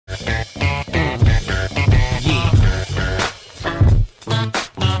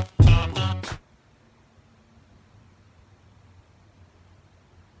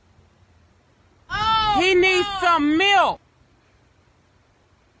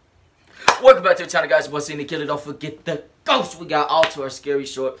Welcome back to the channel, guys. What's in the killer? Don't forget the ghost. We got all to our scary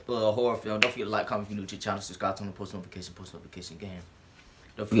short horror film. Don't forget to like, comment if you're new to the channel, subscribe to the post notification game.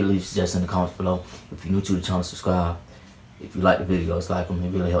 Don't forget to leave suggestions in the comments below. If you're new to the channel, subscribe. If you like the videos, like them.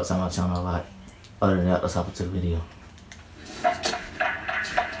 It really helps out my channel a lot. Other than that, let's hop into the video.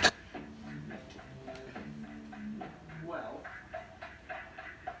 Well,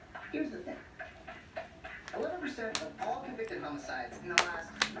 here's the thing. 11% of all convicted homicides in the last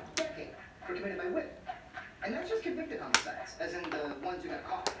decade were committed by women. And that's just convicted homicides, as in the ones who got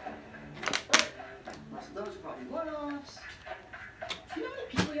caught. But most of those are probably one-offs. You know how many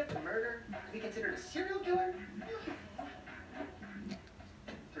people you have to murder to be considered a serial killer?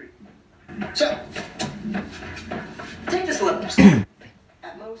 3. So, take this 11%.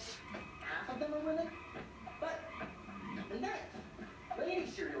 At most, half of them are women. But, even then, lady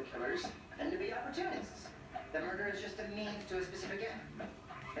serial killers tend to be opportunists. The murder is just a means to a specific end.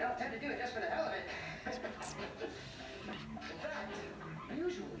 They don't tend to do it just for the hell of it. In fact,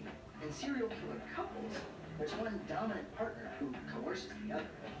 usually, in serial killer couples, there's one dominant partner who coerces the other.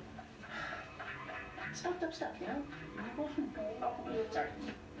 It's fucked up stuff, you know? Oh, sorry.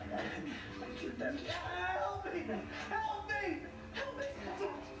 Help me! Help me! Help me!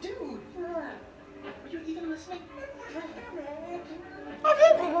 Dude! Are you even listening?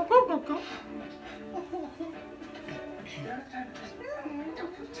 Don't have time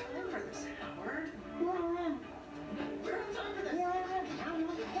for this, Howard. We don't have time for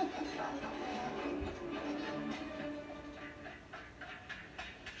this.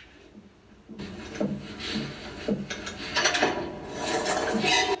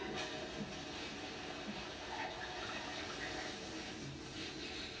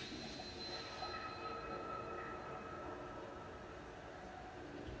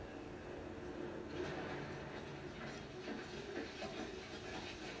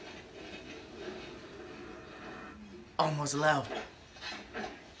 Almost loud.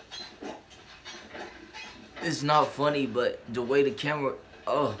 It's not funny, but the way the camera,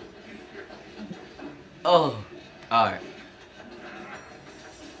 oh, all right.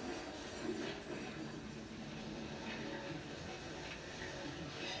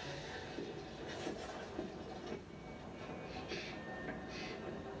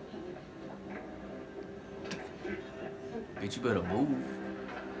 Bitch, you better move.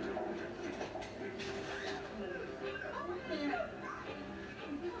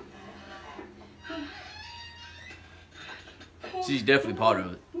 She's definitely part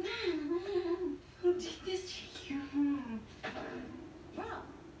of it. Who did this to you? Wow.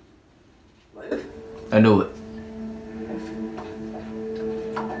 What? I knew it.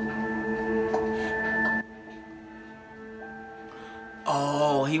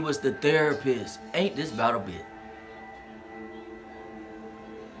 Oh, he was the therapist. Ain't this about a bit?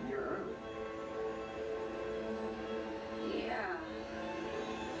 You're early. Yeah.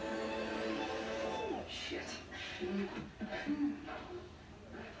 Shit.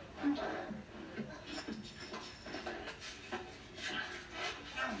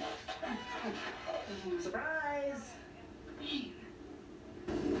 Surprise!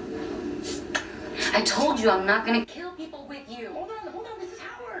 I told you I'm not gonna kill people with you. Hold on, this is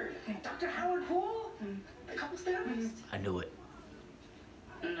Howard. Dr. Howard Poole, the couples therapist. I knew it.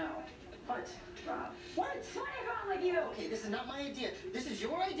 No. What? Rob? What? What is wrong with you? Okay, this is not my idea. This is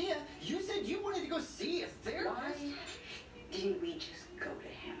your idea. You said you wanted to go see a therapist. Why didn't we just go to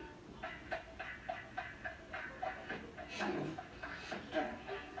him?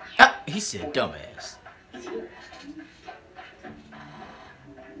 Ah, he said dumbass. He's here.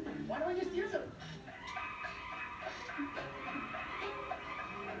 Why don't I just use him?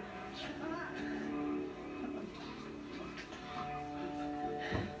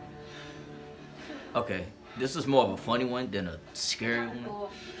 Okay, this is more of a funny one than a scary one.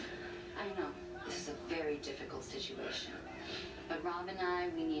 Well, I know this is a very difficult situation, but Rob and I,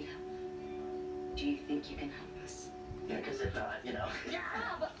 we need help. Do you think you can help us? Yeah, because if not, you know. Yeah,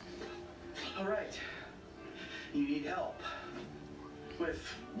 but All right. You need help. With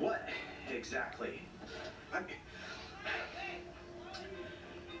what exactly?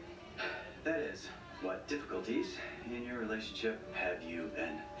 That is, what difficulties in your relationship have you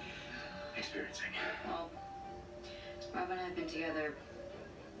been experiencing? well, Rob and I have been together.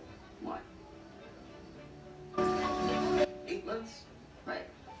 What? 8 months? Right.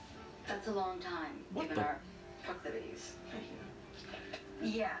 That's a long time, What given the- our proclivities.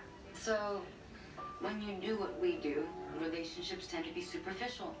 Yeah. So, when you do what we do, relationships tend to be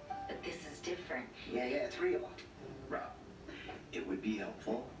superficial. But this is different. Yeah, it's real. Rob, it would be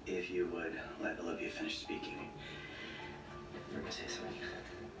helpful if you would let Olivia finish speaking. You're gonna say something.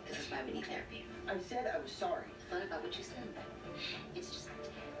 This is why we need therapy. I said I was sorry. I thought about what you said. It's just,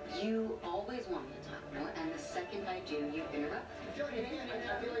 you always want me to talk more, and the second I do, you interrupt.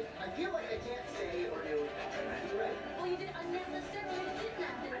 I feel like I can't say or do. You're right. Well, you did unnecessarily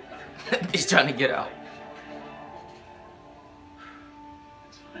kidnap him. He's trying to get out.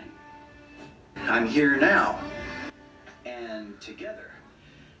 It's fine. I'm here now. And together,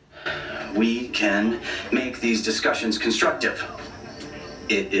 we can make these discussions constructive.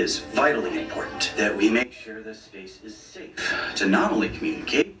 It is vitally important that we make sure this space is safe to not only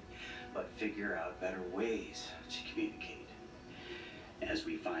communicate, but figure out better ways to communicate. As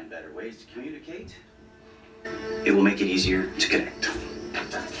we find better ways to communicate, it will make it easier to connect.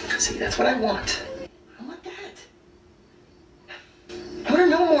 See, that's what I want. I want that. I want to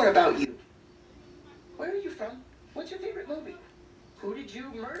know more about you. Where are you from? What's your favorite movie? Who did you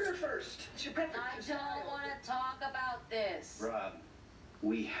murder first? What's your preference? I don't want to talk about this. Rob,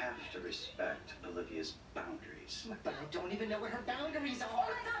 we have to respect Olivia's boundaries. But I don't even know what her boundaries Oh are.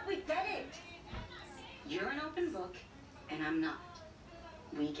 my God, we get it. You're an open book, and I'm not.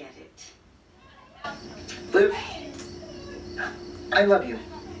 We get it. Liv, I love you.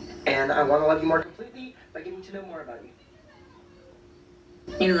 And I want to love you more completely by getting to know more about you.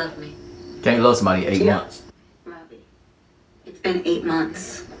 You love me, Can't love somebody 8 months. Robbie. It's been 8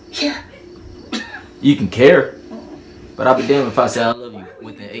 months. Yeah. You can care, but I'll be damned if I say I love you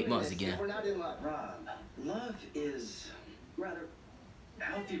within 8 months again. We're not in love. Rob, love is rather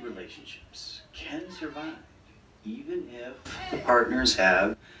healthy relationships can survive even if the partners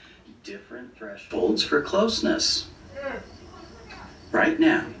have different thresholds for closeness. Right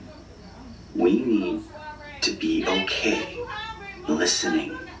now, we need to be okay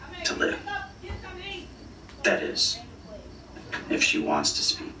listening to Liv. That is, if she wants to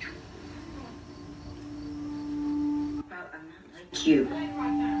speak. Rob, I'm not like you.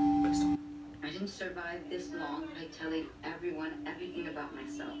 I didn't survive this long by telling everyone everything about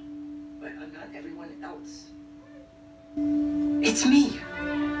myself. But I'm not everyone else. It's me.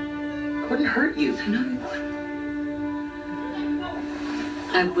 I wouldn't hurt you. I know you would.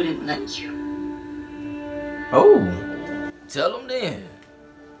 I wouldn't let you. Oh, tell him then.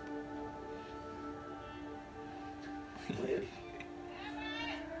 Liv.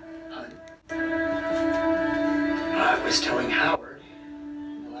 Hun. I was telling Howard,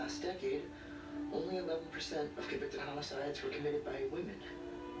 in the last decade, only 11% of convicted homicides were committed by women.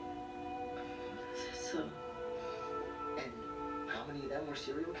 So, And how many of them were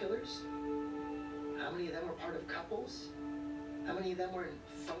serial killers? How many of them were part of couples? How many of them were in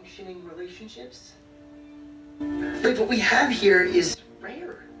functioning relationships? Liv, what we have here is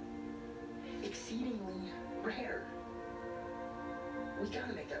rare. Exceedingly rare. We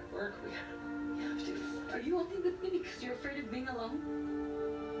gotta make that work. We have to. are you only with me because you're afraid of being alone?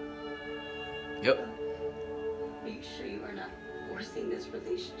 Yep. Are you sure you are not forcing this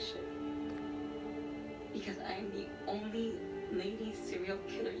relationship? Because I am the only lady serial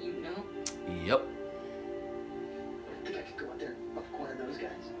killer you know. Yep. I think I could go out there and fuck one of those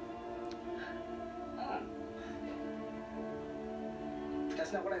guys. But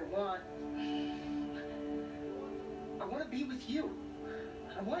that's not what I want. I want to be with you.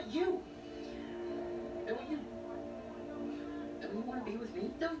 I want you. Don't you? Don't you want to be with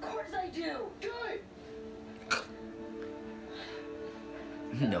me? Of course I do. Good.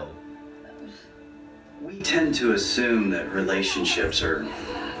 No. We tend to assume that relationships are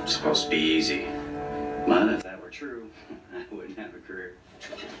supposed to be easy. But if that were true, I wouldn't have a career.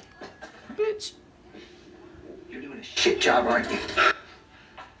 Bitch. You're doing a shit job, aren't you?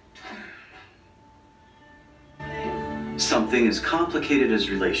 Something as complicated as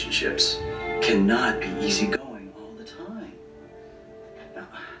relationships cannot be easygoing all the time. Now,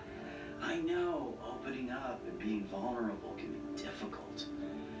 I know opening up and being vulnerable can be difficult,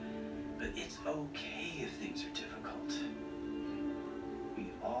 but it's okay if things are difficult.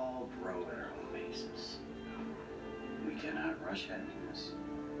 We all grow at our own paces. We cannot rush happiness.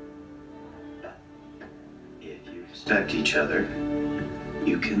 But if you respect each other,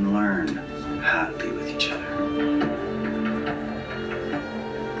 you can learn how to be with each other.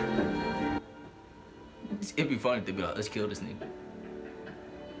 It'd be funny to be like, let's kill this nigga.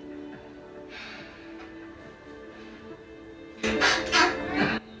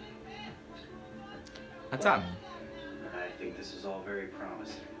 That's on me. I think this is all very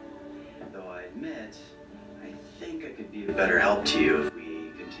promising. Though I admit, I think I could be of better help to you if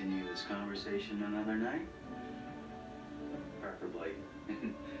we continue this conversation another night. Preferably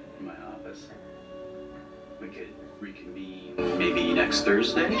in my office. We could reconvene maybe next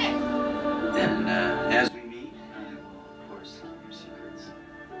Thursday. And as we meet, I will, of course, tell your secrets.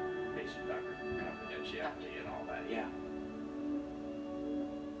 family and all that, yeah.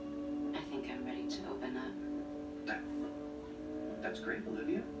 I think I'm ready to open up. That's great,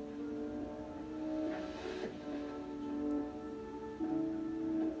 Olivia.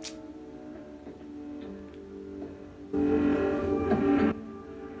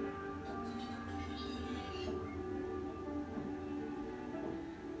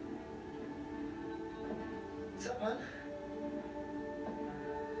 What's up, hon?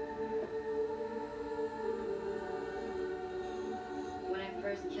 When I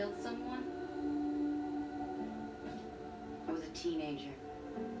first killed someone, I was a teenager.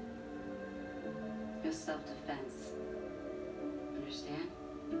 It was self-defense. Understand?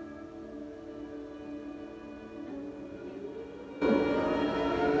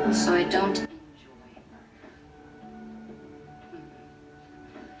 So I don't enjoy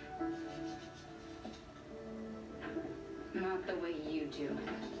not the way you do.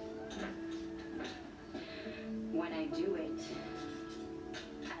 When I do it,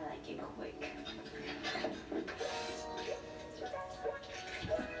 I like it quick.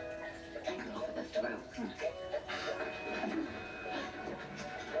 I go for the throat.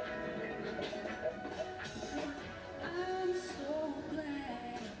 I'm so glad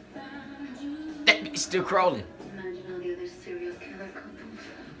I found you. That bitch still crawling. Imagine all the other serial killer couples.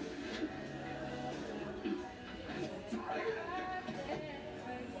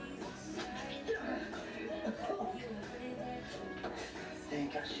 They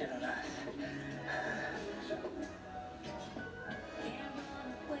got shit on us.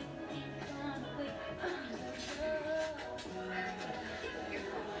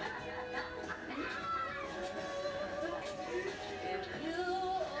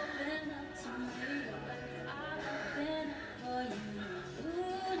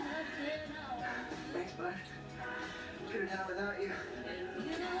 Thanks, bud. Couldn't have done it without you.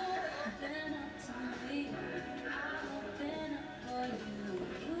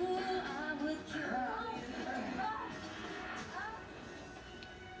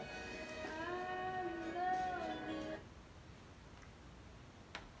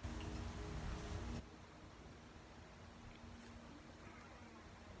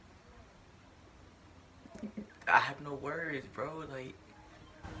 I have no words, bro. Like,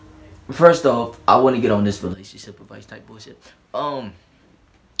 first off, I want to get on this relationship advice type bullshit.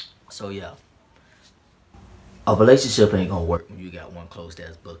 So yeah, a relationship ain't gonna work when you got one closed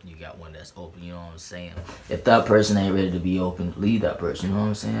ass book and you got one that's open. You know what I'm saying? If that person ain't ready to be open, leave that person. You know what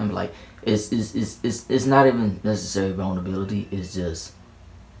I'm saying? Like, it's not even necessarily vulnerability. It's just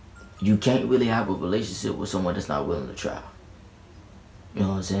you can't really have a relationship with someone that's not willing to try. You know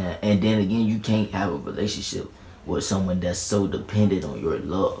what I'm saying? And then again, you can't have a relationship with someone that's so dependent on your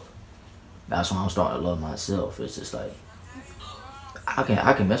love. That's why I'm starting to love myself. It's just like, I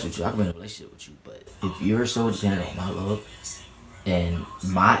can mess with you, I can be in a relationship with you, but if you're so dependent on my love and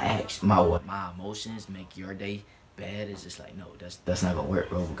my emotions make your day bad, it's just like, no, that's not gonna work,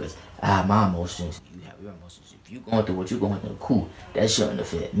 bro, because I have my emotions, you have your emotions. If you going through what you're going through, cool, that shouldn't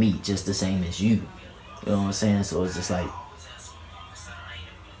affect me just the same as you. You know what I'm saying? So it's just like,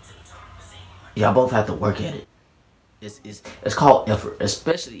 y'all both have to work at it. It's called effort,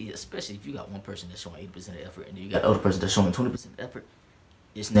 especially if you got one person that's showing 80% of effort and then you got the other person that's showing 20% of effort.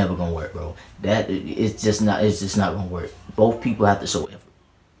 It's never gonna work, bro. It's just not gonna work. Both people have to show effort.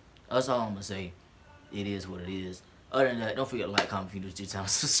 That's all I'm gonna say. It is what it is. Other than that, don't forget to like, comment if you new to the channel,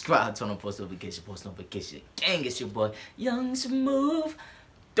 subscribe, turn on post notification. Gang, it's your boy Young Smooth.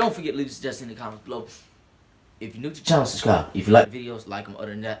 Don't forget to leave a suggestion in the comments below. If you're new to the channel, subscribe. If you like the videos, like them.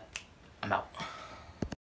 Other than that, I'm out.